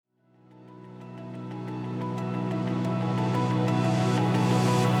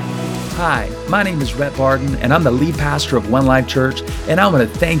Hi, my name is Rhett Barden, and I'm the lead pastor of One Life Church, and I want to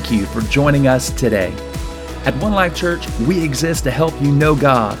thank you for joining us today. At One Life Church, we exist to help you know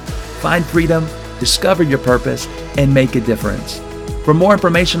God, find freedom, discover your purpose, and make a difference. For more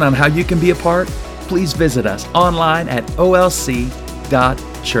information on how you can be a part, please visit us online at olc.church.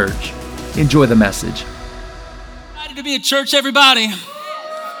 Enjoy the message. Excited to be at church, everybody.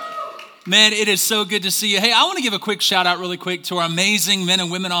 Man, it is so good to see you. Hey, I want to give a quick shout out really quick to our amazing men and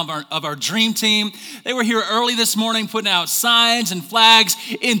women of our dream team. They were here early this morning putting out signs and flags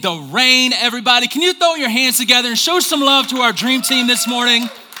in the rain, everybody. Can you throw your hands together and show some love to our dream team this morning?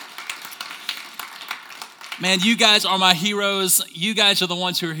 Man, you guys are my heroes. You guys are the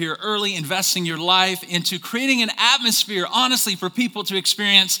ones who are here early, investing your life into creating an atmosphere, honestly, for people to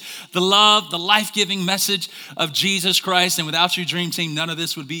experience the love, the life-giving message of Jesus Christ. And without your dream team, none of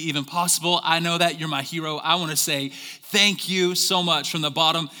this would be even possible. I know that. You're my hero. I want to say thank you so much from the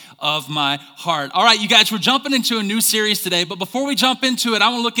bottom of my heart. All right, you guys, we're jumping into a new series today. But before we jump into it, I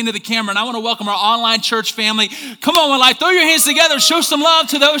want to look into the camera and I want to welcome our online church family. Come on, One Life, throw your hands together. Show some love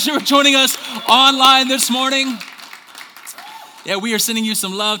to those who are joining us online this morning. Yeah, we are sending you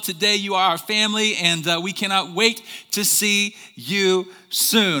some love today. You are our family, and we cannot wait to see you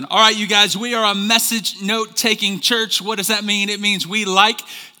soon. All right, you guys, we are a message note-taking church. What does that mean? It means we like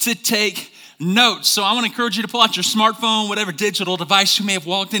to take notes. So I want to encourage you to pull out your smartphone, whatever digital device you may have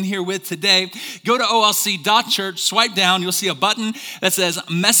walked in here with today. Go to olc.church, swipe down, you'll see a button that says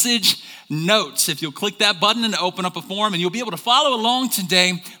Message Notes. If you'll click that button and open up a form, and you'll be able to follow along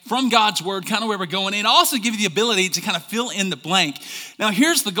today from God's Word, kind of where we're going, and also give you the ability to kind of fill in the blank. Now,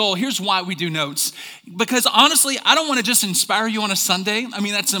 here's the goal. Here's why we do notes. Because honestly, I don't want to just inspire you on a Sunday. I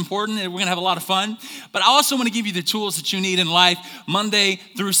mean, that's important, and we're going to have a lot of fun. But I also want to give you the tools that you need in life Monday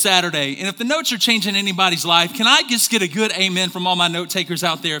through Saturday. And if the notes are changing anybody's life, can I just get a good amen from all my note takers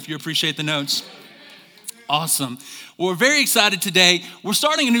out there if you appreciate the notes? Awesome. Well, we're very excited today. We're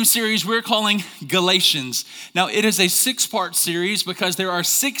starting a new series we're calling Galatians. Now, it is a 6-part series because there are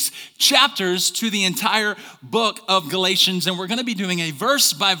 6 chapters to the entire book of Galatians, and we're going to be doing a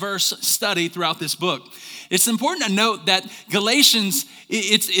verse-by-verse study throughout this book. It's important to note that Galatians,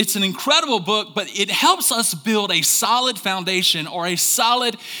 it's an incredible book, but it helps us build a solid foundation or a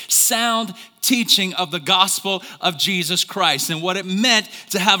solid, sound teaching of the gospel of Jesus Christ and what it meant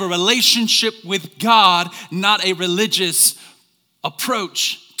to have a relationship with God, not a religious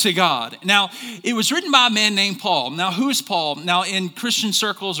approach to God. Now, it was written by a man named Paul. Now, who is Paul? Now, in Christian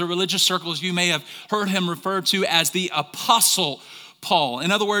circles or religious circles, you may have heard him referred to as the Apostle Paul.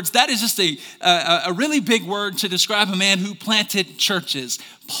 In other words, that is just a really big word to describe a man who planted churches.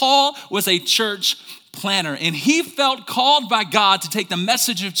 Paul was a church planner, and he felt called by God to take the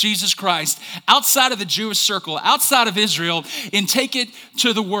message of Jesus Christ outside of the Jewish circle, outside of Israel, and take it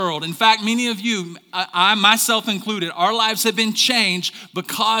to the world. In fact, many of you, I myself included, our lives have been changed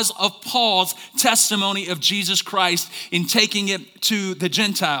because of Paul's testimony of Jesus Christ in taking it to the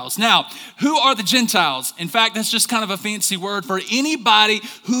Gentiles. Now, who are the Gentiles? In fact, that's just kind of a fancy word for anybody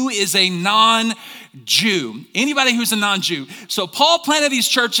who is a non-Jew. Anybody who's a non-Jew. So Paul planted these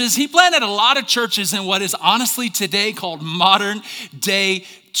churches. He planted a lot of churches in what is honestly today called modern day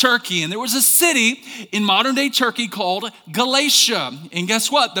Turkey. And there was a city in modern day Turkey called Galatia. And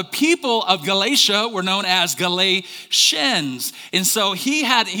guess what? The people of Galatia were known as Galatians. And so he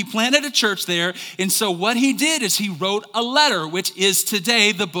planted a church there. And so what he did is he wrote a letter, which is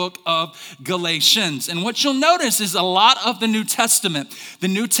today the book of Galatians. And what you'll notice is a lot of the New Testament. The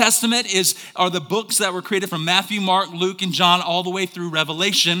New Testament are the books that were created from Matthew, Mark, Luke, and John all the way through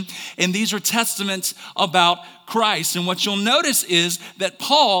Revelation. And these are testaments about Christ. And what you'll notice is that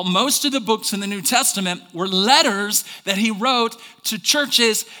Paul, most of the books in the New Testament were letters that he wrote to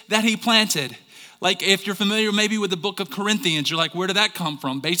churches that he planted. Like if you're familiar maybe with the book of Corinthians, you're like, where did that come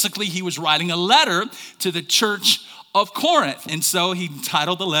from? Basically, he was writing a letter to the church of Corinth. And so he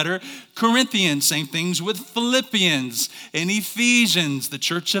titled the letter Corinthians. Same things with Philippians and Ephesians, the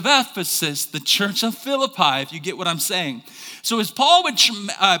church of Ephesus, the church of Philippi, if you get what I'm saying. So as Paul would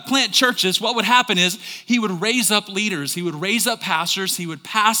plant churches, what would happen is he would raise up leaders. He would raise up pastors. He would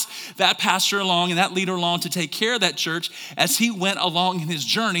pass that pastor along and that leader along to take care of that church as he went along in his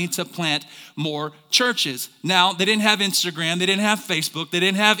journey to plant more churches. Now, they didn't have Instagram. They didn't have Facebook. They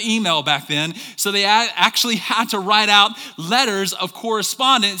didn't have email back then. So they actually had to write write out letters of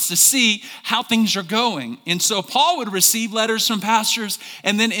correspondence to see how things are going. And so Paul would receive letters from pastors,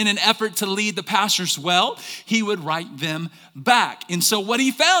 and then in an effort to lead the pastors well, he would write them back. And so what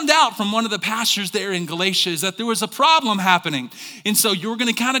he found out from one of the pastors there in Galatia is that there was a problem happening. And so you're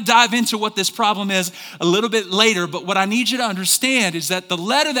going to kind of dive into what this problem is a little bit later. But what I need you to understand is that the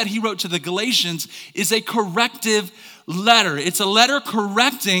letter that he wrote to the Galatians is a corrective letter. It's a letter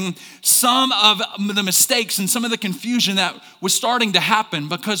correcting some of the mistakes and some of the confusion that was starting to happen.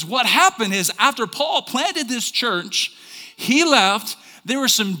 Because what happened is after Paul planted this church, he left. There were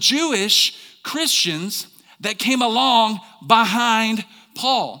some Jewish Christians that came along behind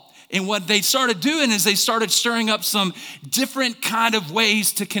Paul. And what they started doing is they started stirring up some different kind of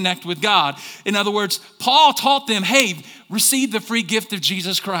ways to connect with God. In other words, Paul taught them, hey, receive the free gift of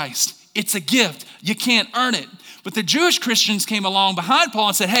Jesus Christ. It's a gift. You can't earn it. But the Jewish Christians came along behind Paul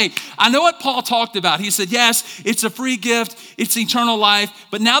and said, hey, I know what Paul talked about. He said, yes, it's a free gift, it's eternal life.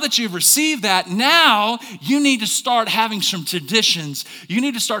 But now that you've received that, now you need to start having some traditions. You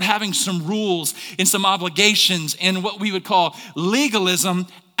need to start having some rules and some obligations and what we would call legalism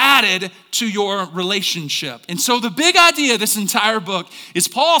added to your relationship. And so the big idea of this entire book is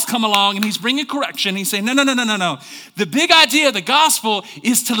Paul's come along and he's bringing correction. He's saying, no. The big idea of the gospel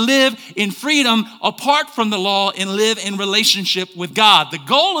is to live in freedom apart from the law and live in relationship with God. The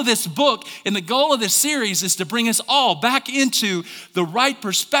goal of this book and the goal of this series is to bring us all back into the right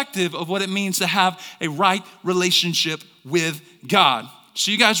perspective of what it means to have a right relationship with God.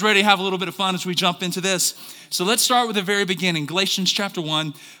 So you guys ready to have a little bit of fun as we jump into this? So let's start with the very beginning, Galatians chapter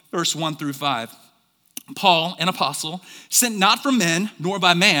 1, verse 1 through 5. Paul, an apostle, sent not from men, nor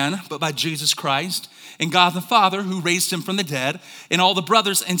by man, but by Jesus Christ, and God the Father, who raised him from the dead, and all the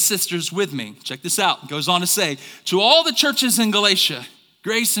brothers and sisters with me. Check this out. It goes on to say, to all the churches in Galatia,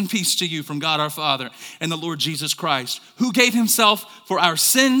 grace and peace to you from God our Father and the Lord Jesus Christ, who gave himself for our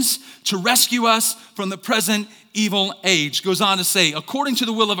sins to rescue us from the present evil age. Goes on to say, according to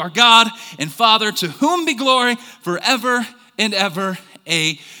the will of our God and Father, to whom be glory forever and ever.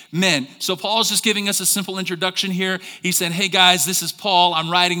 Amen. So Paul's just giving us a simple introduction here. He said, hey guys, this is Paul. I'm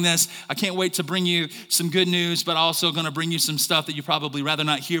writing this. I can't wait to bring you some good news, but also going to bring you some stuff that you probably rather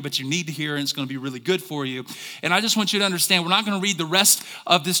not hear, but you need to hear, and it's going to be really good for you. And I just want you to understand, we're not going to read the rest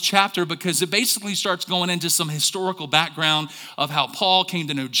of this chapter because it basically starts going into some historical background of how Paul came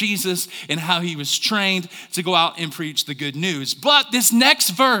to know Jesus and how he was trained to go out and preach the good news. But this next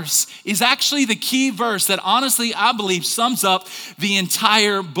verse is actually the key verse that honestly, I believe sums up the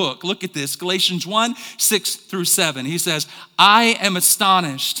entire book. Look at this, Galatians 1, 6 through 7. He says, I am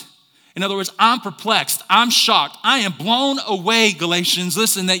astonished. In other words, I'm perplexed. I'm shocked. I am blown away, Galatians.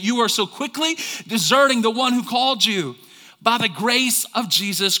 Listen, that you are so quickly deserting the one who called you by the grace of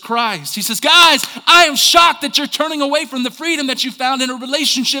Jesus Christ. He says, guys, I am shocked that you're turning away from the freedom that you found in a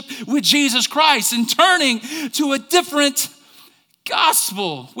relationship with Jesus Christ and turning to a different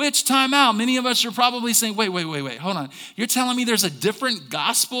gospel. Which, time out, many of us are probably saying, wait, hold on. You're telling me there's a different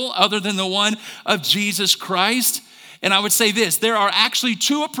gospel other than the one of Jesus Christ? And I would say this, there are actually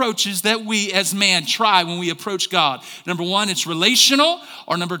two approaches that we as man try when we approach God. Number one, it's relational,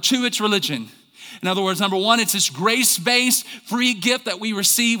 or number two, it's religion. In other words, number one, it's this grace-based free gift that we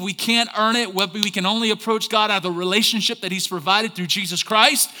receive. We can't earn it. We can only approach God out of the relationship that he's provided through Jesus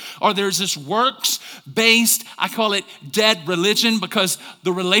Christ. Or there's this works-based, I call it dead religion, because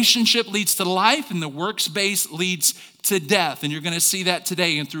the relationship leads to life and the works-based leads to death. And you're going to see that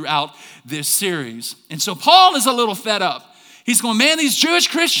today and throughout this series. And so Paul is a little fed up. He's going, man, these Jewish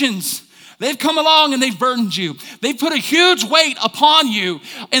Christians, they've come along and they've burdened you. They've put a huge weight upon you,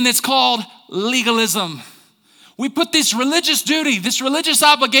 and it's called legalism. We put this religious duty, this religious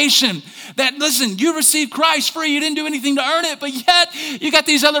obligation that, listen, you received Christ free. You didn't do anything to earn it, but yet you got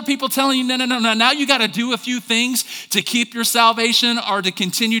these other people telling you, no. Now you got to do a few things to keep your salvation or to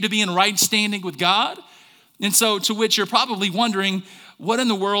continue to be in right standing with God. And so to which you're probably wondering, what in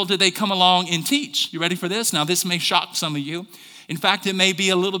the world did they come along and teach? You ready for this? Now this may shock some of you. In fact, it may be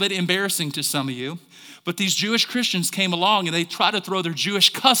a little bit embarrassing to some of you. But these Jewish Christians came along and they tried to throw their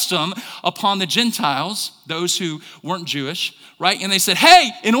Jewish custom upon the Gentiles, those who weren't Jewish, right? And they said,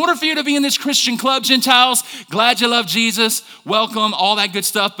 hey, in order for you to be in this Christian club, Gentiles, glad you love Jesus, welcome, all that good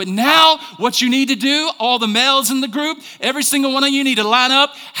stuff. But now what you need to do, all the males in the group, every single one of you need to line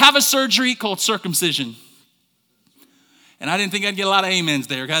up, have a surgery called circumcision. And I didn't think I'd get a lot of amens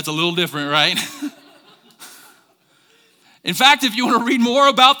there. God's a little different, right? In fact, if you want to read more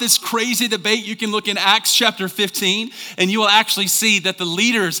about this crazy debate, you can look in Acts chapter 15, and you will actually see that the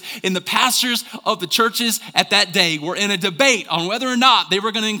leaders and the pastors of the churches at that day were in a debate on whether or not they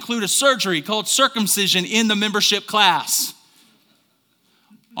were going to include a surgery called circumcision in the membership class.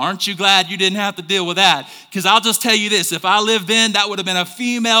 Aren't you glad you didn't have to deal with that? Because I'll just tell you this, if I lived then, that would have been a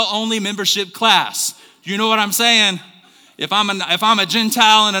female-only membership class. You know what I'm saying? If I'm a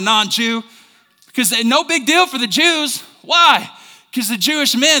Gentile and a non-Jew, because no big deal for the Jews. Why? Because the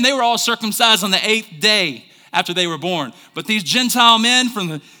Jewish men, they were all circumcised on the 8th day after they were born. But these Gentile men from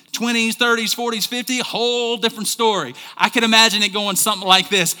the 20s, 30s, 40s, 50s, whole different story. I could imagine it going something like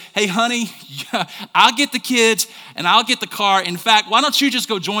this. Hey, honey, I'll get the kids and I'll get the car. In fact, why don't you just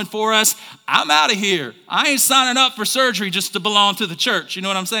go join for us? I'm out of here. I ain't signing up for surgery just to belong to the church. You know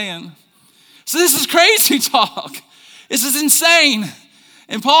what I'm saying? So this is crazy talk. This is insane.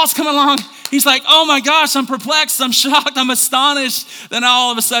 And Paul's coming along. He's like, oh my gosh, I'm perplexed, I'm shocked, I'm astonished. Then all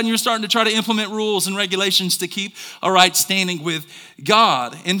of a sudden you're starting to try to implement rules and regulations to keep a right standing with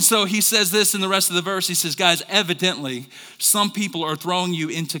God. And so he says this in the rest of the verse. He says, guys, evidently some people are throwing you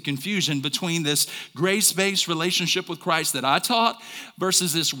into confusion between this grace-based relationship with Christ that I taught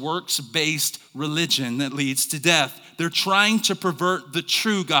versus this works-based religion that leads to death. They're trying to pervert the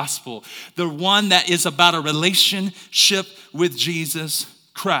true gospel, the one that is about a relationship with Jesus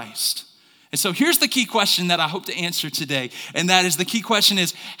Christ. And so here's the key question that I hope to answer today. And that is, the key question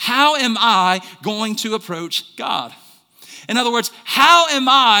is, how am I going to approach God? In other words, how am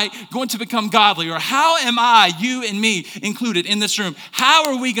I going to become godly? Or how am I, you and me included in this room, how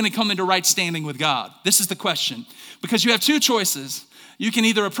are we going to come into right standing with God? This is the question. Because you have two choices. You can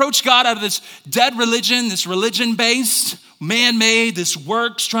either approach God out of this dead religion, this religion-based, man-made, this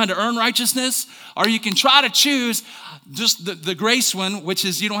works, trying to earn righteousness, or you can try to choose just the grace one, which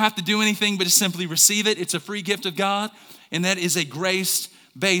is you don't have to do anything but just simply receive it. It's a free gift of God, and that is a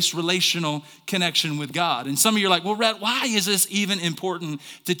grace-based relational connection with God. And some of you are like, well, Rhett, why is this even important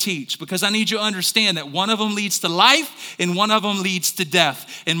to teach? Because I need you to understand that one of them leads to life and one of them leads to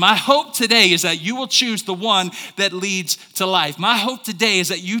death. And my hope today is that you will choose the one that leads to life. My hope today is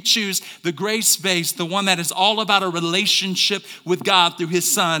that you choose the grace-based, the one that is all about a relationship with God through his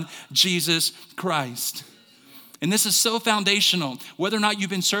son, Jesus Christ. And this is so foundational, whether or not you've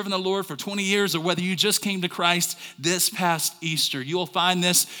been serving the Lord for 20 years or whether you just came to Christ this past Easter. You will find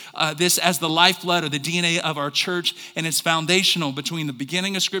this as the lifeblood or the DNA of our church, and it's foundational between the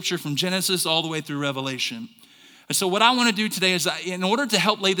beginning of Scripture from Genesis all the way through Revelation. And so what I want to do today is, in order to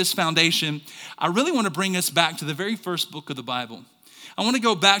help lay this foundation, I really want to bring us back to the very first book of the Bible. I want to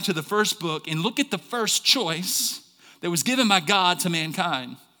go back to the first book and look at the first choice that was given by God to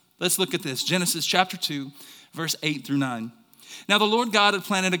mankind. Let's look at this, Genesis chapter 2. Verse 8 through 9. Now the Lord God had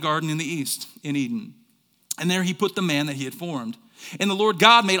planted a garden in the east, in Eden, and there he put the man that he had formed. And the Lord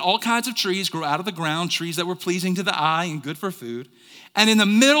God made all kinds of trees grow out of the ground, trees that were pleasing to the eye and good for food. And in the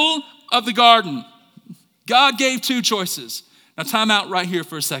middle of the garden, God gave two choices. Now time out right here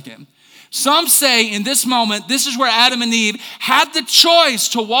for a second. Some say in this moment, this is where Adam and Eve had the choice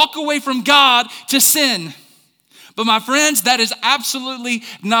to walk away from God to sin. But my friends, that is absolutely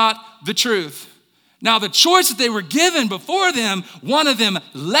not the truth. Now, the choice that they were given before them, one of them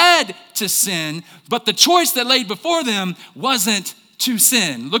led to sin, but the choice that laid before them wasn't to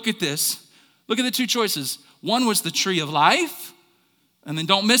sin. Look at this. Look at the two choices. One was the tree of life, and then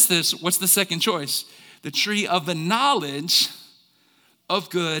don't miss this. What's the second choice? The tree of the knowledge of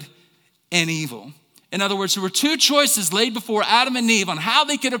good and evil. In other words, there were two choices laid before Adam and Eve on how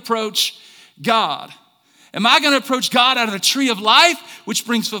they could approach God. Am I going to approach God out of the tree of life, which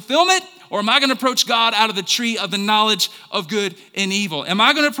brings fulfillment? Or am I going to approach God out of the tree of the knowledge of good and evil? Am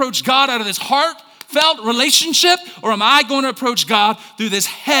I going to approach God out of this heartfelt relationship? Or am I going to approach God through this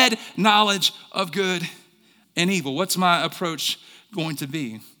head knowledge of good and evil? What's my approach going to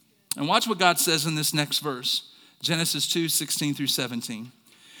be? And watch what God says in this next verse. Genesis 2, 16 through 17.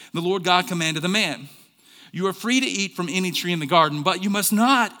 The Lord God commanded the man, you are free to eat from any tree in the garden, but you must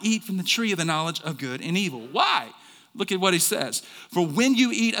not eat from the tree of the knowledge of good and evil. Why? Look at what he says. For when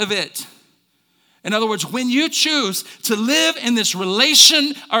you eat of it, in other words, when you choose to live in this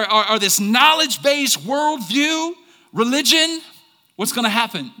relation or this knowledge-based worldview, religion, what's going to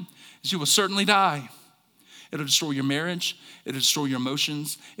happen is you will certainly die. It'll destroy your marriage. It'll destroy your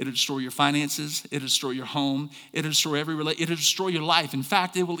emotions. It'll destroy your finances. It'll destroy your home. It'll destroy it'll destroy your life. In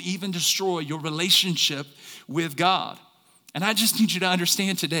fact, it will even destroy your relationship with God. And I just need you to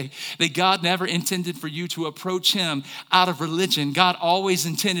understand today that God never intended for you to approach him out of religion. God always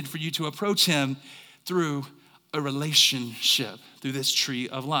intended for you to approach him through a relationship, through this tree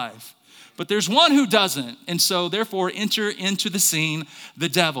of life. But there's one who doesn't. And so therefore enter into the scene the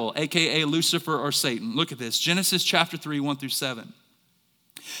devil, aka Lucifer or Satan. Look at this, Genesis chapter 3, 1-7.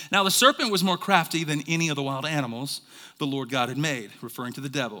 Now the serpent was more crafty than any of the wild animals the Lord God had made, referring to the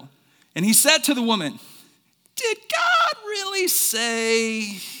devil. And he said to the woman, did God really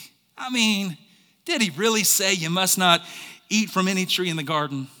say, did he really say you must not eat from any tree in the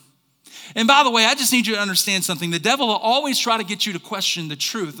garden? And by the way, I just need you to understand something. The devil will always try to get you to question the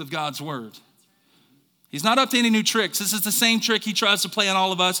truth of God's word. He's not up to any new tricks. This is the same trick he tries to play on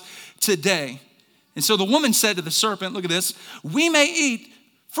all of us today. And so the woman said to the serpent, look at this, we may eat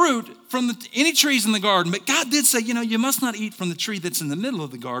fruit from any trees in the garden, but God did say, you must not eat from the tree that's in the middle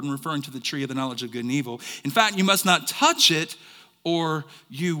of the garden, referring to the tree of the knowledge of good and evil. In fact, you must not touch it or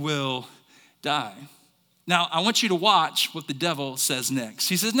you will die. Now, I want you to watch what the devil says next.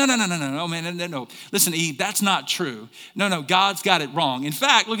 He says, no, man, no. Listen, Eve, that's not true. No, God's got it wrong. In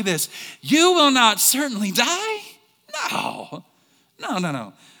fact, look at this. You will not certainly die? No.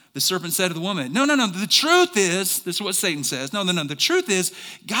 The serpent said to the woman, no. The truth is, this is what Satan says. No. The truth is,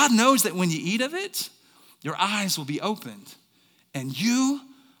 God knows that when you eat of it, your eyes will be opened and you'll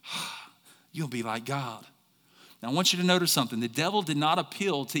be like God. Now, I want you to notice something. The devil did not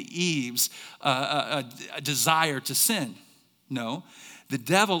appeal to Eve's a desire to sin. No, the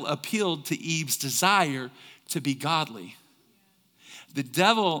devil appealed to Eve's desire to be godly. The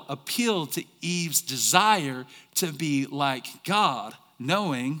devil appealed to Eve's desire to be like God,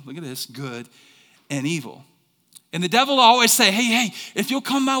 knowing, look at this, good and evil. And the devil will always say, hey, if you'll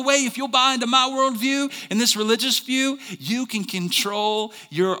come my way, if you'll buy into my worldview and this religious view, you can control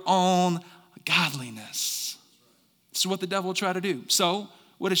your own godliness. This is what the devil will try to do. So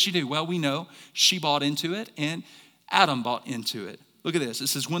what does she do? Well, we know she bought into it and Adam bought into it. Look at this. It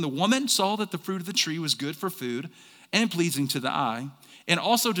says, when the woman saw that the fruit of the tree was good for food and pleasing to the eye and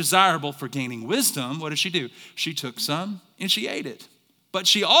also desirable for gaining wisdom, what did she do? She took some and she ate it. But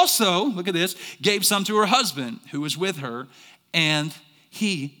she also, look at this, gave some to her husband who was with her and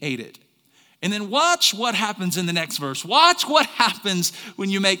he ate it. And then watch what happens in the next verse. Watch what happens when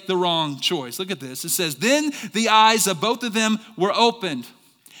you make the wrong choice. Look at this. It says, then the eyes of both of them were opened,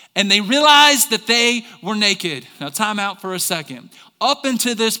 and they realized that they were naked. Now, time out for a second. Up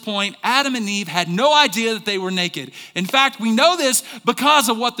until this point, Adam and Eve had no idea that they were naked. In fact, we know this because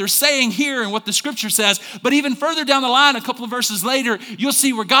of what they're saying here and what the scripture says. But even further down the line, a couple of verses later, you'll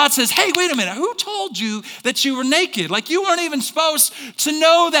see where God says, hey, wait a minute. Who told you that you were naked? Like, you weren't even supposed to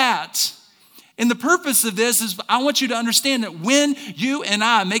know that. And the purpose of this is I want you to understand that when you and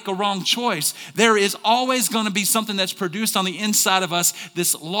I make a wrong choice, there is always going to be something that's produced on the inside of us,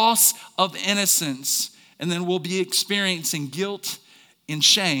 this loss of innocence. And then we'll be experiencing guilt and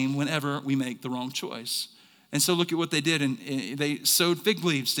shame whenever we make the wrong choice. And so look at what they did. And they sewed fig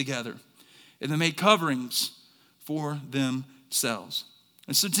leaves together and they made coverings for themselves.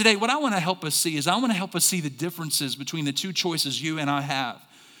 And so today, what I want to help us see is I want to help us see the differences between the two choices you and I have.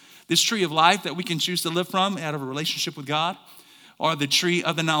 This tree of life that we can choose to live from out of a relationship with God, or the tree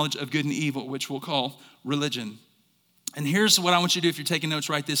of the knowledge of good and evil, which we'll call religion. And here's what I want you to do if you're taking notes,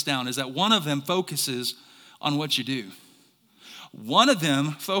 write this down, is that one of them focuses on what you do. One of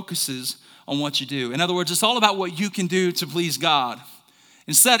them focuses on what you do. In other words, it's all about what you can do to please God.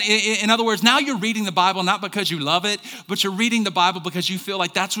 In other words, now you're reading the Bible not because you love it, but you're reading the Bible because you feel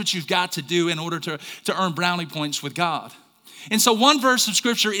like that's what you've got to do in order to earn brownie points with God. And so one verse of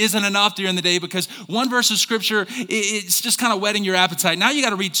scripture isn't enough during the day because one verse of scripture, it's just kind of whetting your appetite. Now you got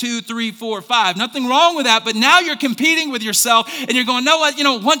to read 2, 3, 4, 5. Nothing wrong with that, but now you're competing with yourself and you're going,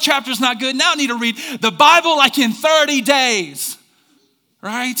 one chapter's not good. Now I need to read the Bible like in 30 days,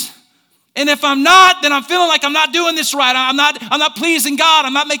 right? And if I'm not, then I'm feeling like I'm not doing this right. I'm not pleasing God.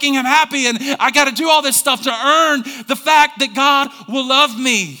 I'm not making him happy. And I got to do all this stuff to earn the fact that God will love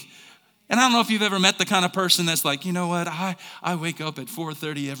me. And I don't know if you've ever met the kind of person that's like, you know what, I wake up at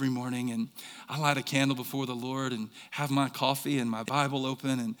 4:30 every morning and I light a candle before the Lord and have my coffee and my Bible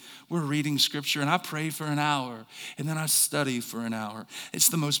open and we're reading scripture and I pray for an hour and then I study for an hour. It's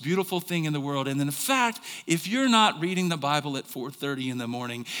the most beautiful thing in the world. And in fact, if you're not reading the Bible at 4:30 in the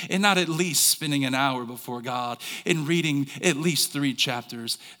morning and not at least spending an hour before God and reading at least 3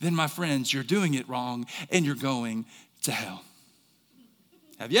 chapters, then my friends, you're doing it wrong and you're going to hell.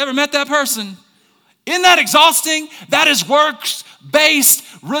 Have you ever met that person? Isn't that exhausting? That is works-based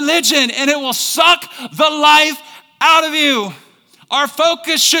religion, and it will suck the life out of you. Our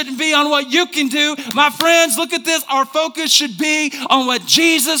focus shouldn't be on what you can do. My friends, look at this. Our focus should be on what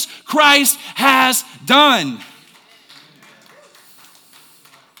Jesus Christ has done.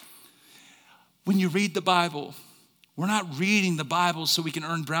 When you read the Bible, We're not reading the Bible so we can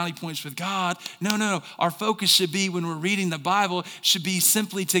earn brownie points with God. No. Our focus should be, when we're reading the Bible, should be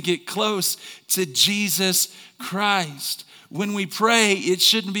simply to get close to Jesus Christ. When we pray, it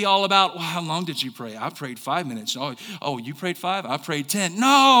shouldn't be all about, well, how long did you pray? I prayed 5 minutes. Oh, you prayed 5? I prayed 10.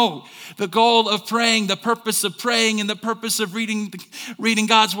 No, the goal of praying, the purpose of praying, and the purpose of reading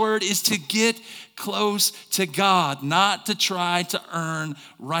God's word is to get close to God, not to try to earn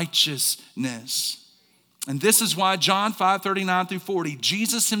righteousness. And this is why John 5:39 through 40,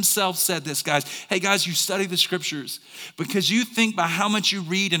 Jesus himself said this, guys. Hey, guys, you study the scriptures because you think by how much you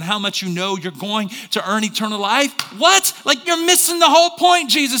read and how much you know you're going to earn eternal life. What? Like, you're missing the whole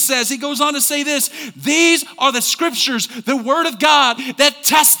point, Jesus says. He goes on to say this. These are the scriptures, the word of God, that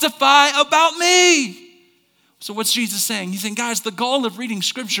testify about me. So what's Jesus saying? He's saying, guys, the goal of reading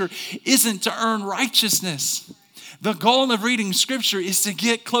scripture isn't to earn righteousness. The goal of reading scripture is to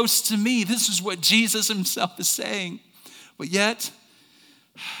get close to me. This is what Jesus himself is saying. But yet,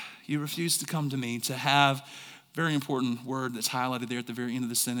 you refuse to come to me to have, very important word that's highlighted there at the very end of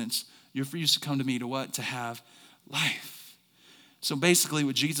the sentence. You refuse to come to me to what? To have life. So basically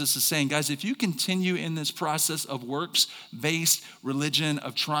what Jesus is saying, guys, if you continue in this process of works-based religion,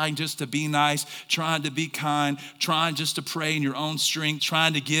 of trying just to be nice, trying to be kind, trying just to pray in your own strength,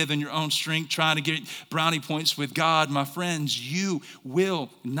 trying to give in your own strength, trying to get brownie points with God, my friends, you will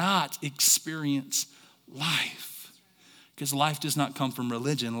not experience life. Because life does not come from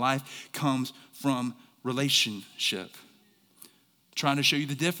religion. Life comes from relationship. Trying to show you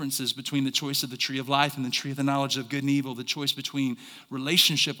the differences between the choice of the tree of life and the tree of the knowledge of good and evil, the choice between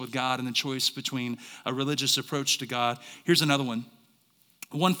relationship with God and the choice between a religious approach to God. Here's another one.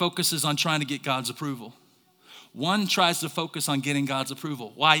 One focuses on trying to get God's approval. One tries to focus on getting God's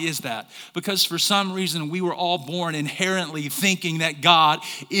approval. Why is that? Because for some reason we were all born inherently thinking that God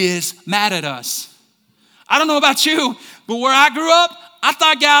is mad at us. I don't know about you, but where I grew up, I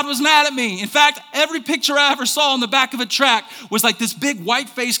thought God was mad at me. In fact, every picture I ever saw on the back of a track was like this big white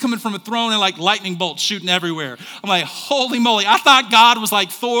face coming from a throne and like lightning bolts shooting everywhere. I'm like, holy moly. I thought God was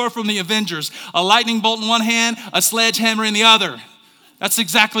like Thor from the Avengers. A lightning bolt in one hand, a sledgehammer in the other. That's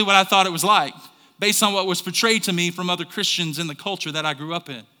exactly what I thought it was like, based on what was portrayed to me from other Christians in the culture that I grew up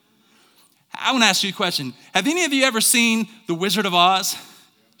in. I want to ask you a question. Have any of you ever seen The Wizard of Oz?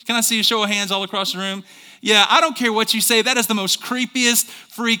 Can I see a show of hands all across the room? Yeah, I don't care what you say. That is the most creepiest,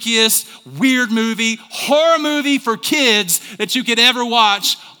 freakiest, weird movie, horror movie for kids that you could ever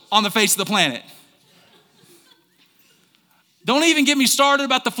watch on the face of the planet. Don't even get me started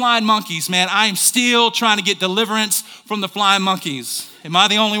about the flying monkeys, man. I am still trying to get deliverance from the flying monkeys. Am I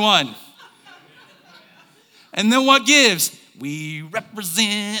the only one? And then what gives? We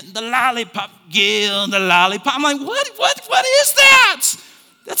represent the lollipop guild, the lollipop. I'm like, what is that?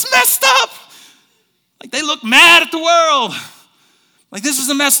 That's messed up. Like, they look mad at the world. Like, this is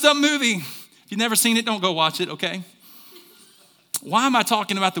a messed up movie. If you've never seen it, don't go watch it, okay? Why am I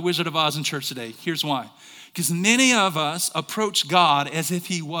talking about The Wizard of Oz in church today? Here's why. Because many of us approach God as if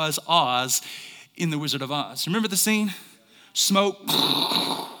he was Oz in The Wizard of Oz. Remember the scene? Smoke,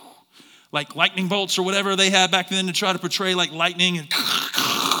 like lightning bolts or whatever they had back then to try to portray like lightning.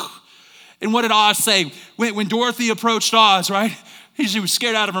 And what did Oz say? When Dorothy approached Oz, right? She was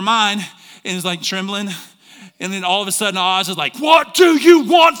scared out of her mind. And is like trembling. And then all of a sudden Oz is like, what do you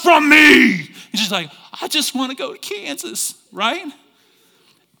want from me? And she's like, I just want to go to Kansas, right?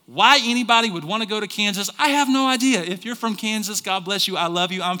 Why anybody would want to go to Kansas, I have no idea. If you're from Kansas, God bless you. I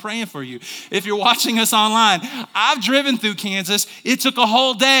love you. I'm praying for you. If you're watching us online, I've driven through Kansas. It took a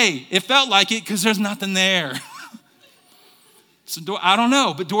whole day. It felt like it because there's nothing there. So I don't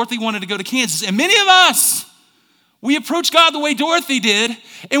know, but Dorothy wanted to go to Kansas. And many of us, we approach God the way Dorothy did.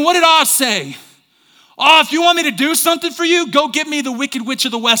 And what did Oz say? Oh, if you want me to do something for you, go get me the Wicked Witch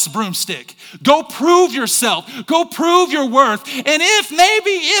of the West broomstick. Go prove yourself. Go prove your worth. And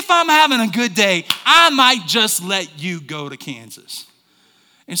if I'm having a good day, I might just let you go to Kansas.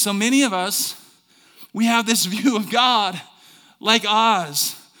 And so many of us, we have this view of God like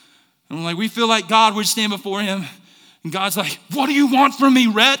Oz. And like we feel like God would stand before him. And God's like, what do you want from me,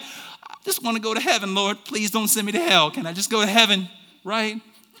 Rhett? I just want to go to heaven, Lord. Please don't send me to hell. Can I just go to heaven, right?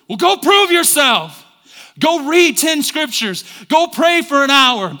 Well, go prove yourself. Go read 10 scriptures. Go pray for an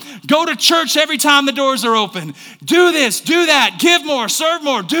hour. Go to church every time the doors are open. Do this, do that. Give more, serve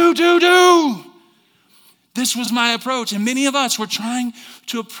more. Do. This was my approach. And many of us were trying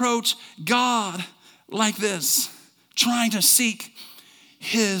to approach God like this, trying to seek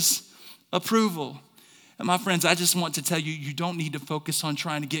his approval. And my friends, I just want to tell you, you don't need to focus on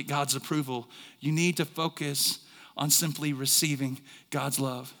trying to get God's approval. You need to focus on simply receiving God's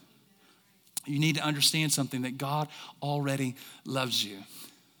love. you need to understand something, that God already loves you.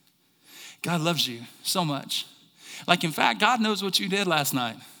 God loves you so much. Like, in fact, God knows what you did last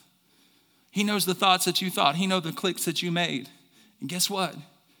night. He knows the thoughts that you thought. He knows the clicks that you made. And guess what?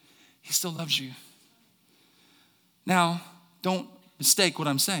 He still loves you. Now, don't mistake what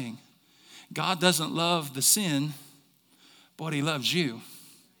I'm saying. God doesn't love the sin, but he loves you.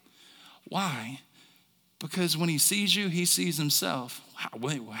 Why? Because when he sees you, he sees himself. Wow,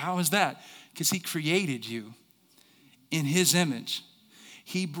 wait, how is that? Because he created you in his image.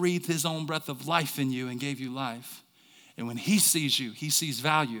 He breathed his own breath of life in you and gave you life. And when he sees you, he sees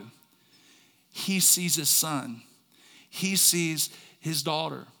value. He sees his son. He sees his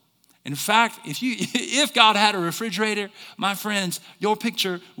daughter. In fact, if God had a refrigerator, my friends, your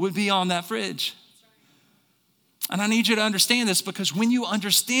picture would be on that fridge. And I need you to understand this, because when you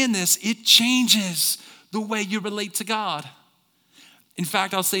understand this, it changes the way you relate to God. In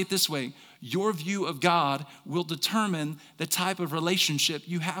fact, I'll say it this way. Your view of God will determine the type of relationship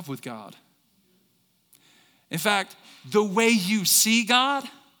you have with God. In fact, the way you see God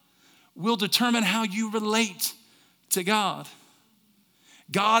will determine how you relate to God.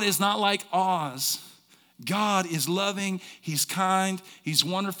 God is not like Oz. God is loving. He's kind. He's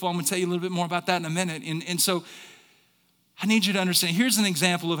wonderful. I'm going to tell you a little bit more about that in a minute. And so I need you to understand. Here's an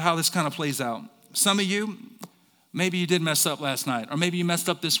example of how this kind of plays out. Some of you, maybe you did mess up last night, or maybe you messed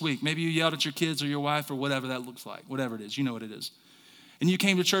up this week. Maybe you yelled at your kids or your wife or whatever that looks like, whatever it is. You know what it is. And you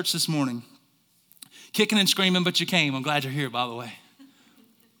came to church this morning, kicking and screaming, but you came. I'm glad you're here, by the way.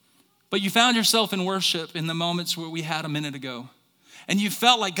 But you found yourself in worship in the moments where we had a minute ago. And you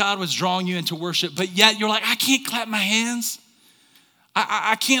felt like God was drawing you into worship, but yet you're like, I can't clap my hands.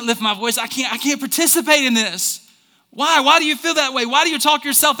 I can't lift my voice. I can't participate in this. Why? Why do you feel that way? Why do you talk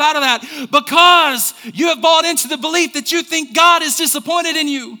yourself out of that? Because you have bought into the belief that you think God is disappointed in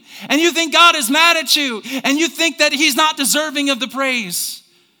you, and you think God is mad at you, and you think that he's not deserving of the praise.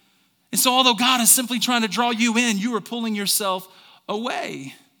 And so although God is simply trying to draw you in, you are pulling yourself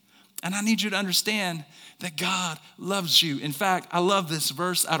away. And I need you to understand that God loves you. In fact, I love this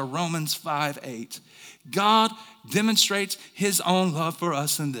verse out of Romans 5:8. God demonstrates his own love for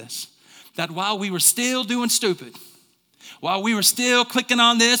us in this, that while we were still doing stupid, while we were still clicking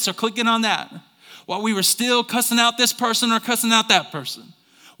on this or clicking on that, while we were still cussing out this person or cussing out that person,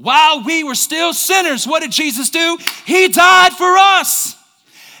 while we were still sinners, what did Jesus do? He died for us.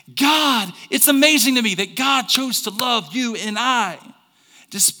 God, it's amazing to me that God chose to love you and I,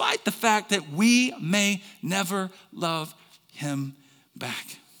 despite the fact that we may never love him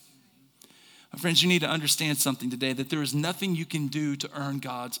back. My friends, you need to understand something today, that there is nothing you can do to earn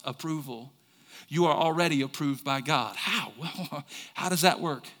God's approval. You are already approved by God. How? Well, how does that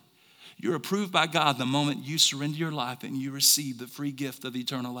work? You're approved by God the moment you surrender your life and you receive the free gift of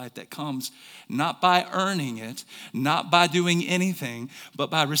eternal life that comes not by earning it, not by doing anything, but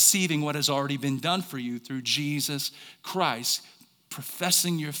by receiving what has already been done for you through Jesus Christ,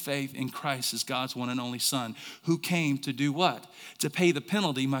 professing your faith in Christ as God's one and only Son, who came to do what? To pay the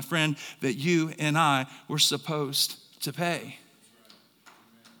penalty, my friend, that you and I were supposed to pay.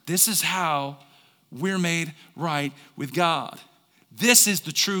 This is how we're made right with God. This is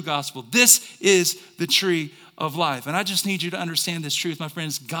the true gospel. This is the tree of life. And I just need you to understand this truth, my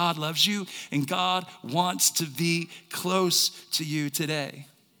friends. God loves you, and God wants to be close to you today.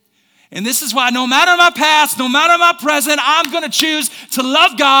 And this is why no matter my past, no matter my present, I'm going to choose to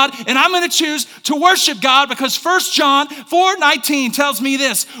love God, and I'm going to choose to worship God, because 1 John 4:19 tells me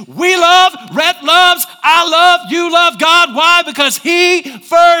this. We love, Rhett loves, I love, you love God. Why? Because he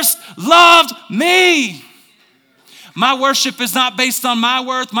first loved me. My worship is not based on my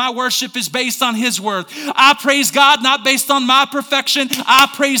worth. My worship is based on his worth. I praise God not based on my perfection.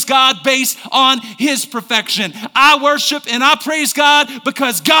 I praise God based on his perfection. I worship and I praise God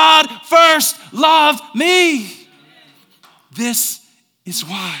because God first loved me. This is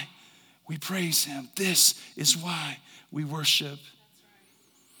why we praise him. This is why we worship.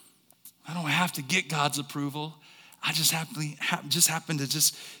 I don't have to get God's approval. I just happen to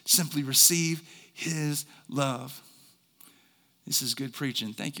just simply receive his love. This is good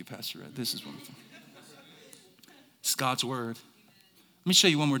preaching. Thank you, Pastor Ed. This is wonderful. It's God's word. Let me show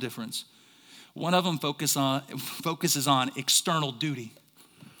you one more difference. One of them focuses on external duty.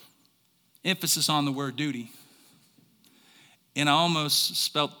 Emphasis on the word duty. And I almost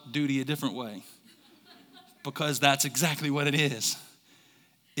spelt duty a different way, because that's exactly what it is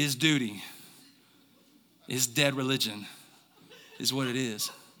duty. Is dead religion, is what it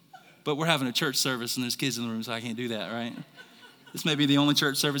is. But we're having a church service and there's kids in the room, so I can't do that, right? This may be the only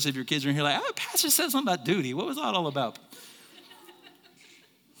church service if your kids are in here like, oh, pastor said something about duty. What was that all about?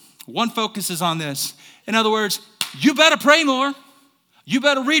 One focuses on this. In other words, you better pray more. You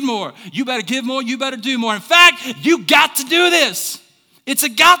better read more. You better give more. You better do more. In fact, you got to do this. It's a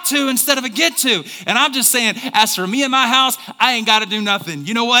got to instead of a get to. And I'm just saying, as for me and my house, I ain't got to do nothing.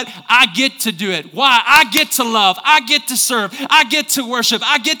 You know what? I get to do it. Why? I get to love. I get to serve. I get to worship.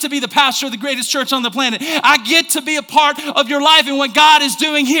 I get to be the pastor of the greatest church on the planet. I get to be a part of your life and what God is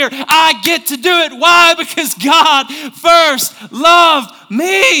doing here. I get to do it. Why? Because God first loved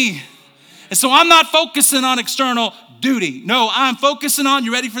me. And so I'm not focusing on external duty. No, I'm focusing on,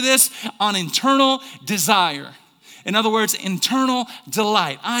 you ready for this? On internal desire. In other words, internal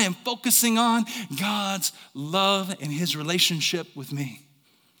delight. I am focusing on God's love and his relationship with me.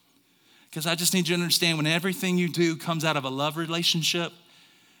 Because I just need you to understand, when everything you do comes out of a love relationship,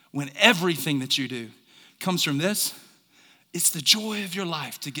 when everything that you do comes from this, it's the joy of your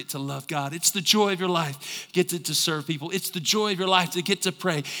life to get to love God. It's the joy of your life to get to serve people. It's the joy of your life to get to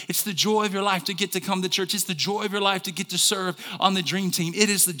pray. It's the joy of your life to get to come to church. It's the joy of your life to get to serve on the dream team. It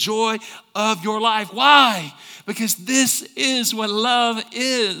is the joy of your life. Why? Because this is what love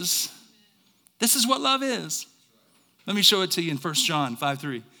is. This is what love is. Let me show it to you in 1 John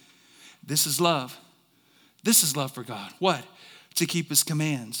 5:3. This is love. This is love for God. What? To keep his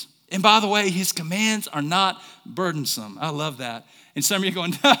commands. And by the way, his commands are not burdensome. I love that. And some of you are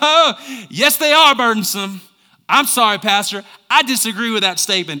going, no, yes, they are burdensome. I'm sorry, Pastor. I disagree with that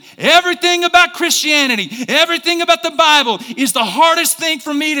statement. Everything about Christianity, everything about the Bible is the hardest thing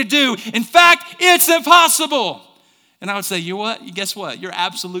for me to do. In fact, it's impossible. And I would say, you know what? Guess what? You're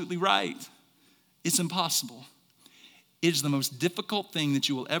absolutely right. It's impossible. It is the most difficult thing that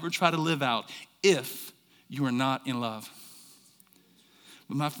you will ever try to live out if you are not in love.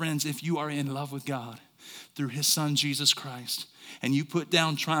 But my friends, if you are in love with God through his son, Jesus Christ, and you put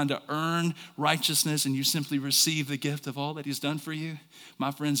down trying to earn righteousness and you simply receive the gift of all that he's done for you,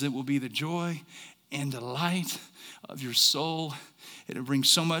 my friends, it will be the joy and delight of your soul. It'll bring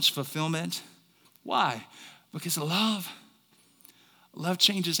so much fulfillment. Why? Because love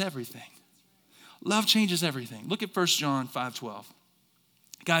changes everything. Love changes everything. Look at 1 John 5:12.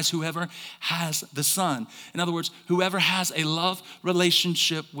 Guys, whoever has the Son, in other words, whoever has a love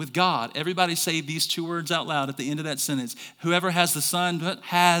relationship with God. Everybody say these two words out loud at the end of that sentence. Whoever has the Son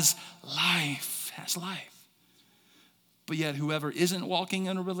has life, has life. But yet whoever isn't walking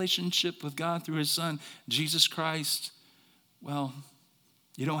in a relationship with God through his Son, Jesus Christ, well,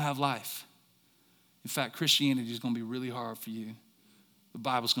 you don't have life. In fact, Christianity is going to be really hard for you. The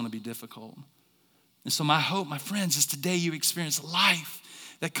Bible's going to be difficult. And so my hope, my friends, is today you experience life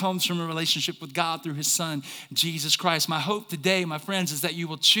that comes from a relationship with God through his son, Jesus Christ. My hope today, my friends, is that you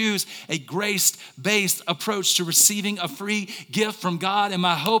will choose a grace-based approach to receiving a free gift from God. And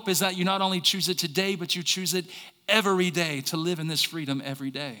my hope is that you not only choose it today, but you choose it every day to live in this freedom every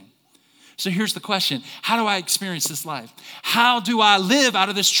day. So here's the question. How do I experience this life? How do I live out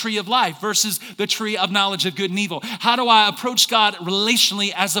of this tree of life versus the tree of knowledge of good and evil? How do I approach God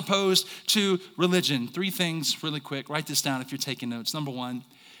relationally as opposed to religion? 3 things really quick. Write this down if you're taking notes. Number 1,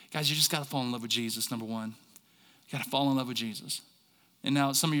 guys, you just got to fall in love with Jesus, number 1. You got to fall in love with Jesus. And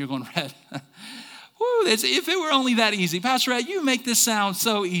now some of you are going, Red, woo, if it were only that easy. Pastor Red, you make this sound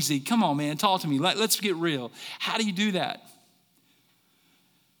so easy. Come on, man, talk to me. Let's get real. How do you do that?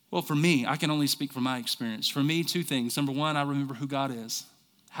 Well, for me, I can only speak from my experience. For me, 2 things. Number 1, I remember who God is.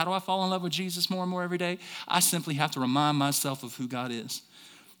 How do I fall in love with Jesus more and more every day? I simply have to remind myself of who God is.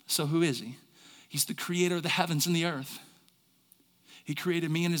 So who is he? He's the creator of the heavens and the earth. He created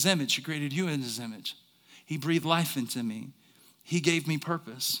me in his image. He created you in his image. He breathed life into me. He gave me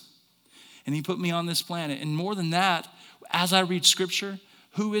purpose. And he put me on this planet. And more than that, as I read scripture,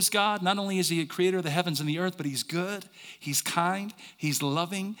 who is God? Not only is he a creator of the heavens and the earth, but he's good, he's kind, he's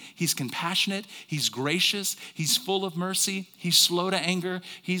loving, he's compassionate, he's gracious, he's full of mercy, he's slow to anger,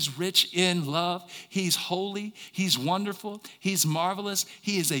 he's rich in love, he's holy, he's wonderful, he's marvelous,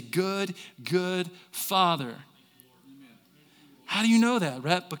 he is a good, good Father. How do you know that,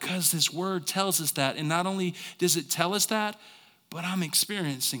 Rhett? Because his word tells us that. And not only does it tell us that, but I'm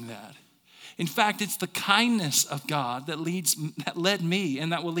experiencing that. In fact, it's the kindness of God that led me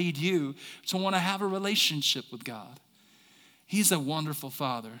and that will lead you to want to have a relationship with God. He's a wonderful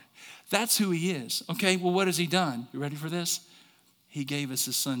Father. That's who he is. Okay, well, what has he done? You ready for this? He gave us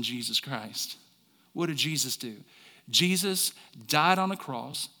his son, Jesus Christ. What did Jesus do? Jesus died on a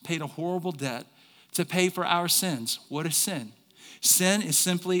cross, paid a horrible debt to pay for our sins. What is sin? Sin is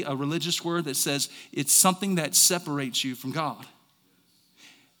simply a religious word that says it's something that separates you from God.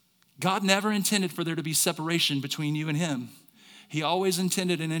 God never intended for there to be separation between you and him. He always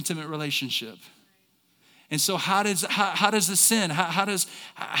intended an intimate relationship. And so how does the sin,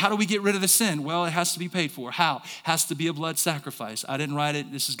 how do we get rid of the sin? Well, it has to be paid for. How? Has to be a blood sacrifice. I didn't write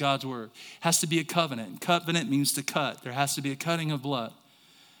it. This is God's word. Has to be a covenant. Covenant means to cut. There has to be a cutting of blood.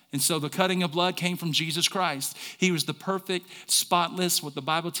 And so the cutting of blood came from Jesus Christ. He was the perfect, spotless, what the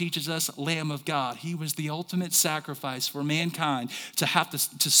Bible teaches us, Lamb of God. He was the ultimate sacrifice for mankind to have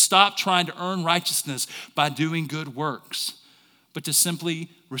to stop trying to earn righteousness by doing good works, but to simply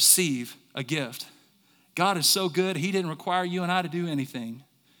receive a gift. God is so good, he didn't require you and I to do anything.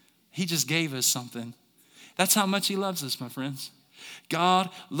 He just gave us something. That's how much he loves us, my friends. God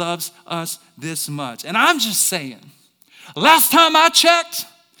loves us this much. And I'm just saying, last time I checked,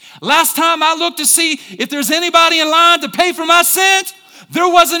 last time I looked to see if there's anybody in line to pay for my sins, there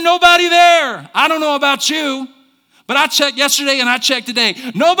wasn't nobody there. I don't know about you, but I checked yesterday and I checked today.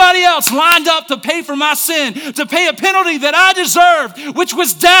 Nobody else lined up to pay for my sin, to pay a penalty that I deserved, which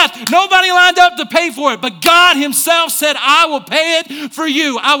was death. Nobody lined up to pay for it, but God himself said, I will pay it for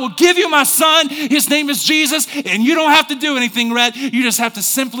you. I will give you my son. His name is Jesus, and you don't have to do anything, Red. You just have to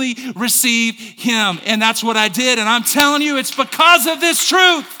simply receive him. And that's what I did, and I'm telling you, it's because of this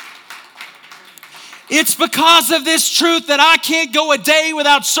truth. It's because of this truth that I can't go a day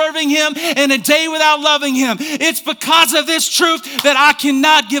without serving him and a day without loving him. It's because of this truth that I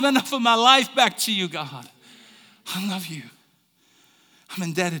cannot give enough of my life back to you, God. I love you. I'm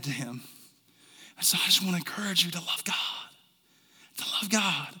indebted to him. And so I just want to encourage you to love God. To love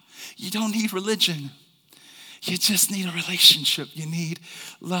God. You don't need religion. You just need a relationship. You need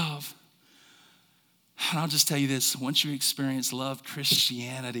love. And I'll just tell you this, once you experience love,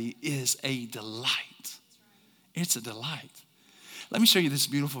 Christianity is a delight. It's a delight. Let me show you this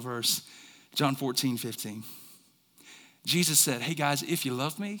beautiful verse, John 14:15. Jesus said, hey guys, if you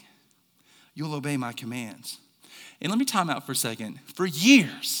love me, you'll obey my commands. And let me time out for a second. For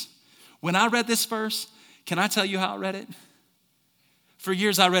years, when I read this verse, can I tell you how I read it? For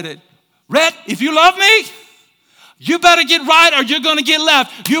years I read it, Rhett, if you love me, you better get right or you're going to get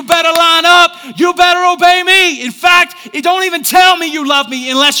left. You better line up. You better obey me. In fact, it don't even tell me you love me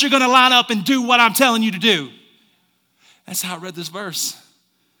unless you're going to line up and do what I'm telling you to do. That's how I read this verse.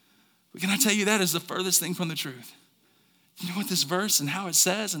 But can I tell you that is the furthest thing from the truth? You know what this verse and how it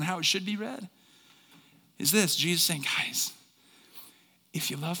says and how it should be read? Is this, Jesus saying, guys,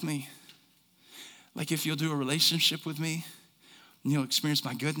 if you love me, like if you'll do a relationship with me, you'll experience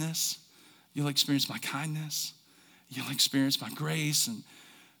my goodness, you'll experience my kindness, you'll experience my grace and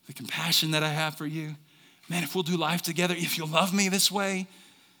the compassion that I have for you. Man, if we'll do life together, if you'll love me this way,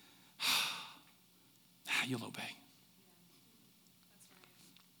 you'll obey.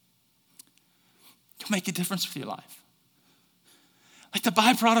 You'll make a difference with your life. Like the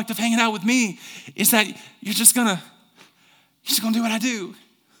byproduct of hanging out with me is that you're just gonna do what I do.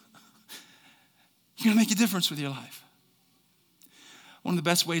 You're gonna make a difference with your life. One of the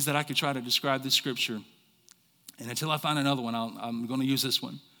best ways that I could try to describe this scripture, and until I find another one, I'm going to use this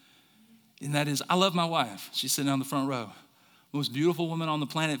one. And that is, I love my wife. She's sitting on the front row. Most beautiful woman on the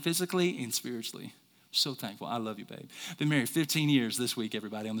planet physically and spiritually. So thankful. I love you, babe. Been married 15 years this week,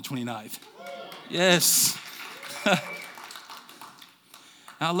 everybody, on the 29th. Yes.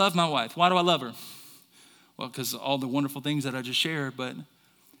 I love my wife. Why do I love her? Well, because all the wonderful things that I just shared. But,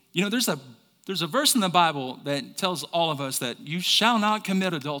 you know, there's a verse in the Bible that tells all of us that you shall not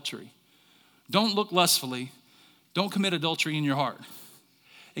commit adultery. Don't look lustfully. Don't commit adultery in your heart.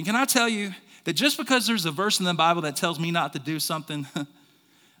 And can I tell you that just because there's a verse in the Bible that tells me not to do something,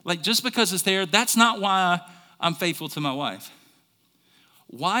 like just because it's there, that's not why I'm faithful to my wife.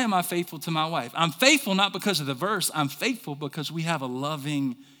 Why am I faithful to my wife? I'm faithful not because of the verse. I'm faithful because we have a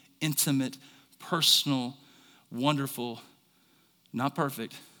loving, intimate, personal, wonderful, not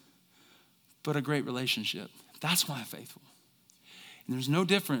perfect, but a great relationship. That's why I'm faithful. And there's no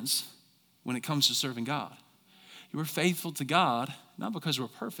difference when it comes to serving God. We're faithful to God, not because we're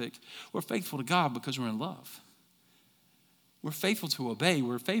perfect. We're faithful to God because we're in love. We're faithful to obey.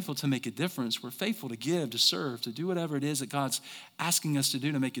 We're faithful to make a difference. We're faithful to give, to serve, to do whatever it is that God's asking us to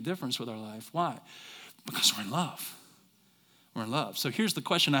do to make a difference with our life. Why? Because we're in love. We're in love. So here's the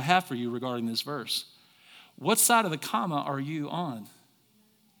question I have for you regarding this verse. What side of the comma are you on?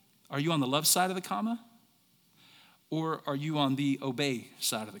 Are you on the love side of the comma? Or are you on the obey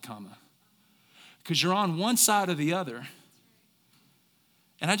side of the comma? Because you're on one side or the other.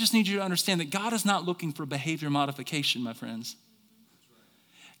 And I just need you to understand that God is not looking for behavior modification, my friends.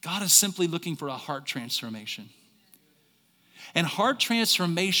 God is simply looking for a heart transformation. And heart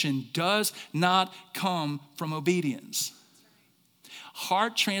transformation does not come from obedience.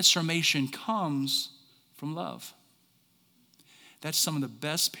 Heart transformation comes from love. That's some of the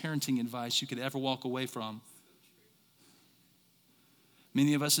best parenting advice you could ever walk away from.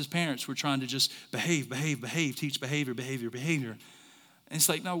 Many of us as parents, we're trying to just behave, teach behavior. And it's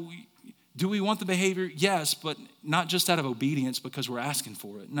like, no, do we want the behavior? Yes, but not just out of obedience because we're asking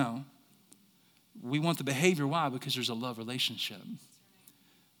for it. No. We want the behavior. Why? Because there's a love relationship.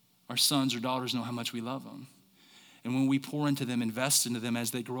 Our sons or daughters know how much we love them. And when we pour into them, invest into them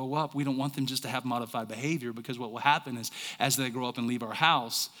as they grow up, we don't want them just to have modified behavior, because what will happen is as they grow up and leave our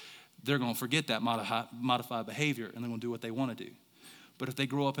house, they're going to forget that modified behavior and they're going to do what they want to do. But if they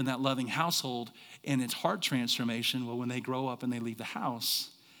grow up in that loving household and it's heart transformation, well, when they grow up and they leave the house,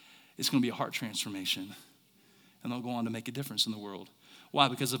 it's going to be a heart transformation. And they'll go on to make a difference in the world. Why?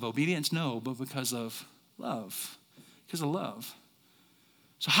 Because of obedience? No, but because of love. Because of love.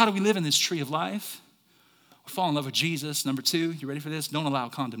 So how do we live in this tree of life? We fall in love with Jesus. Number 2, you ready for this? Don't allow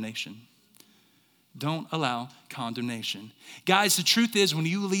condemnation. Don't allow condemnation. Guys, the truth is when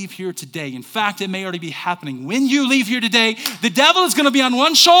you leave here today, in fact, it may already be happening. When you leave here today, the devil is going to be on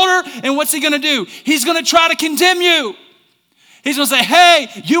one shoulder, and what's he going to do? He's going to try to condemn you. He's going to say, hey,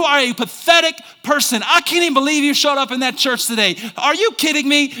 you are a pathetic person. I can't even believe you showed up in that church today. Are you kidding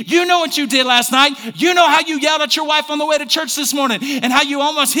me? You know what you did last night. You know how you yelled at your wife on the way to church this morning and how you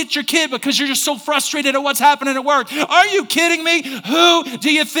almost hit your kid because you're just so frustrated at what's happening at work. Are you kidding me? Who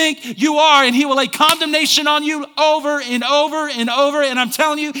do you think you are? And he will lay condemnation on you over and over and over. And I'm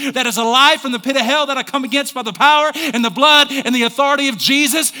telling you, that is a lie from the pit of hell that I come against by the power and the blood and the authority of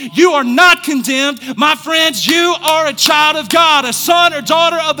Jesus. You are not condemned. My friends, you are a child of God. A son or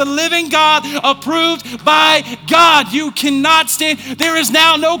daughter of the living God, approved by God. You cannot stand. There is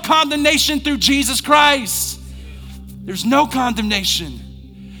now no condemnation through Jesus Christ. There's no condemnation.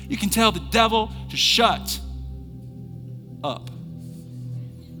 You can tell the devil to shut up.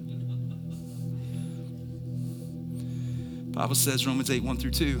 The Bible says, Romans 8,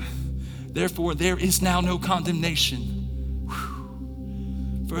 1-2, therefore there is now no condemnation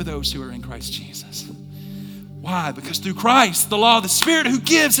for those who are in Christ Jesus. Why? Because through Christ, the law of the Spirit who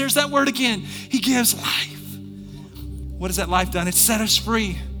gives, there's that word again, he gives life. What has that life done? It set us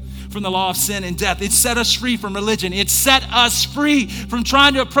free from the law of sin and death. It set us free from religion. It set us free from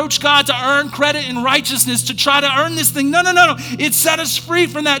trying to approach God to earn credit and righteousness, to try to earn this thing. No. It set us free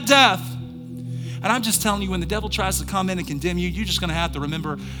from that death. And I'm just telling you, when the devil tries to come in and condemn you, you're just going to have to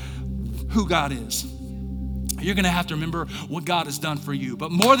remember who God is. You're going to have to remember what God has done for you.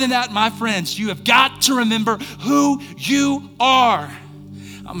 But more than that, my friends, you have got to remember who you are.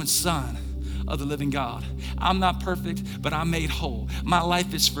 I'm a son of the living God. I'm not perfect, but I'm made whole. My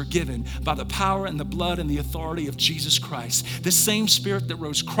life is forgiven by the power and the blood and the authority of Jesus Christ. The same Spirit that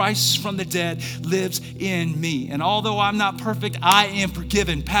rose Christ from the dead lives in me. And although I'm not perfect, I am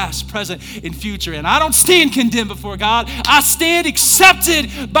forgiven, past, present, and future. And I don't stand condemned before God. I stand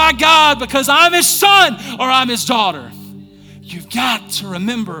accepted by God because I'm his son or I'm his daughter. You've got to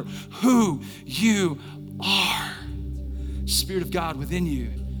remember who you are. Spirit of God within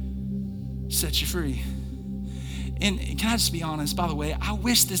you sets you free. And can I just be honest, by the way, I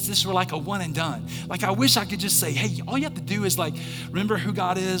wish this were like a one and done. Like, I wish I could just say, hey, all you have to do is like, remember who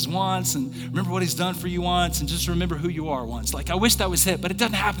God is once and remember what he's done for you once and just remember who you are once. Like, I wish that was it, but it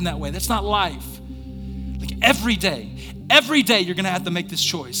doesn't happen that way. That's not life. Like every day you're gonna have to make this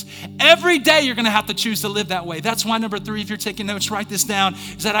choice. Every day you're gonna have to choose to live that way. That's why number 3, if you're taking notes, write this down,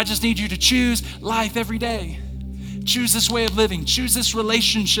 is that I just need you to choose life every day. Choose this way of living. Choose this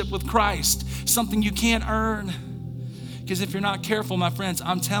relationship with Christ, something you can't earn. Because if you're not careful, my friends,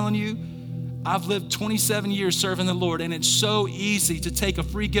 I'm telling you, I've lived 27 years serving the Lord, and it's so easy to take a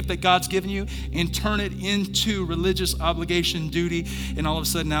free gift that God's given you and turn it into religious obligation, duty, and all of a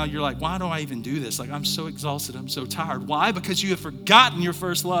sudden now you're like, why do I even do this? Like, I'm so exhausted, I'm so tired. Why? Because you have forgotten your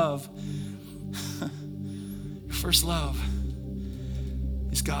first love. Your first love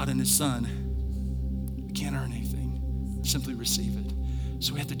is God and his son. We can't earn anything, simply receive it.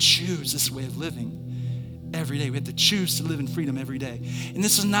 So we have to choose this way of living every day. We have to choose to live in freedom every day. And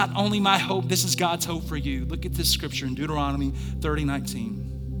this is not only my hope, this is God's hope for you. Look at this scripture in Deuteronomy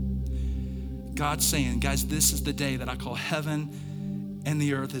 30:19. God's saying, guys, this is the day that I call heaven and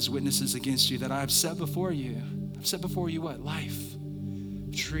the earth as witnesses against you, that I have set before you. I've set before you what? Life.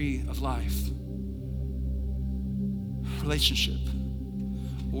 Tree of life. Relationship.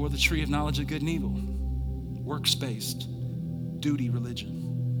 Or the tree of knowledge of good and evil. Works-based. Duty religion.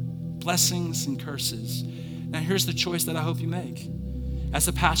 Blessings and curses. Now here's the choice that I hope you make. As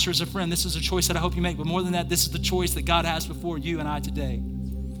a pastor, as a friend, this is a choice that I hope you make. But more than that, this is the choice that God has before you and I today.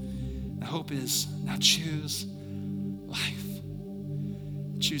 The hope is, now choose life.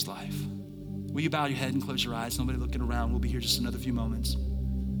 Choose life. Will you bow your head and close your eyes? Nobody looking around. We'll be here just another few moments.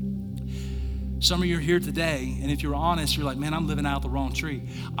 Some of you are here today, and if you're honest, you're like, man, I'm living out the wrong tree.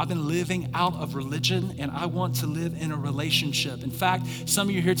 I've been living out of religion, and I want to live in a relationship. In fact, some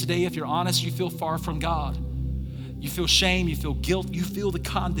of you are here today, if you're honest, you feel far from God. You feel shame, you feel guilt, you feel the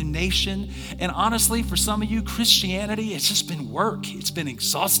condemnation. And honestly, for some of you, Christianity, it's just been work. It's been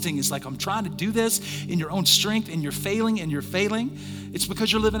exhausting. It's like, I'm trying to do this in your own strength, and you're failing, It's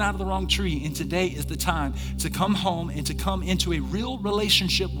because you're living out of the wrong tree. And today is the time to come home and to come into a real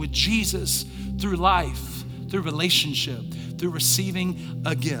relationship with Jesus through life, through relationship, through receiving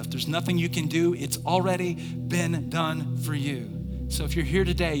a gift. There's nothing you can do. It's already been done for you. So if you're here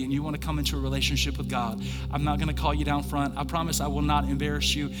today and you want to come into a relationship with God, I'm not going to call you down front. I promise I will not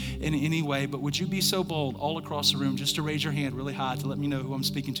embarrass you in any way, but would you be so bold all across the room just to raise your hand really high to let me know who I'm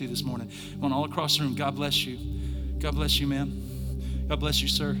speaking to this morning? Come on, all across the room. God bless you. God bless you, ma'am. God bless you,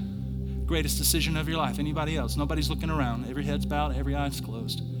 sir. Greatest decision of your life. Anybody else? Nobody's looking around. Every head's bowed, every eye's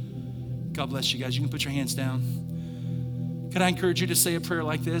closed. God bless you guys. You can put your hands down. Can I encourage you to say a prayer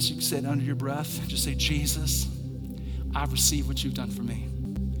like this? You can say it under your breath. Just say, Jesus, I receive what you've done for me.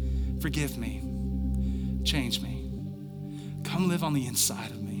 Forgive me. Change me. Come live on the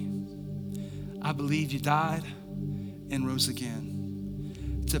inside of me. I believe you died and rose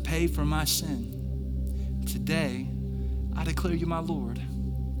again to pay for my sin. Today, I declare you my Lord.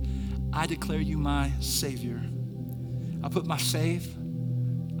 I declare you my Savior. I put my faith,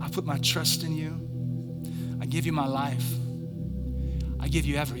 I put my trust in you. I give you my life. I give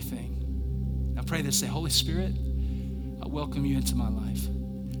you everything. Now pray this, say, Holy Spirit, I welcome you into my life.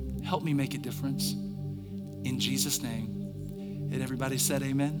 Help me make a difference. In Jesus' name. And everybody said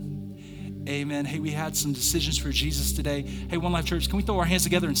amen. Amen. Hey, we had some decisions for Jesus today. Hey, One Life Church, can we throw our hands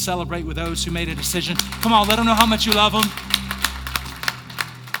together and celebrate with those who made a decision? Come on, let them know how much you love them.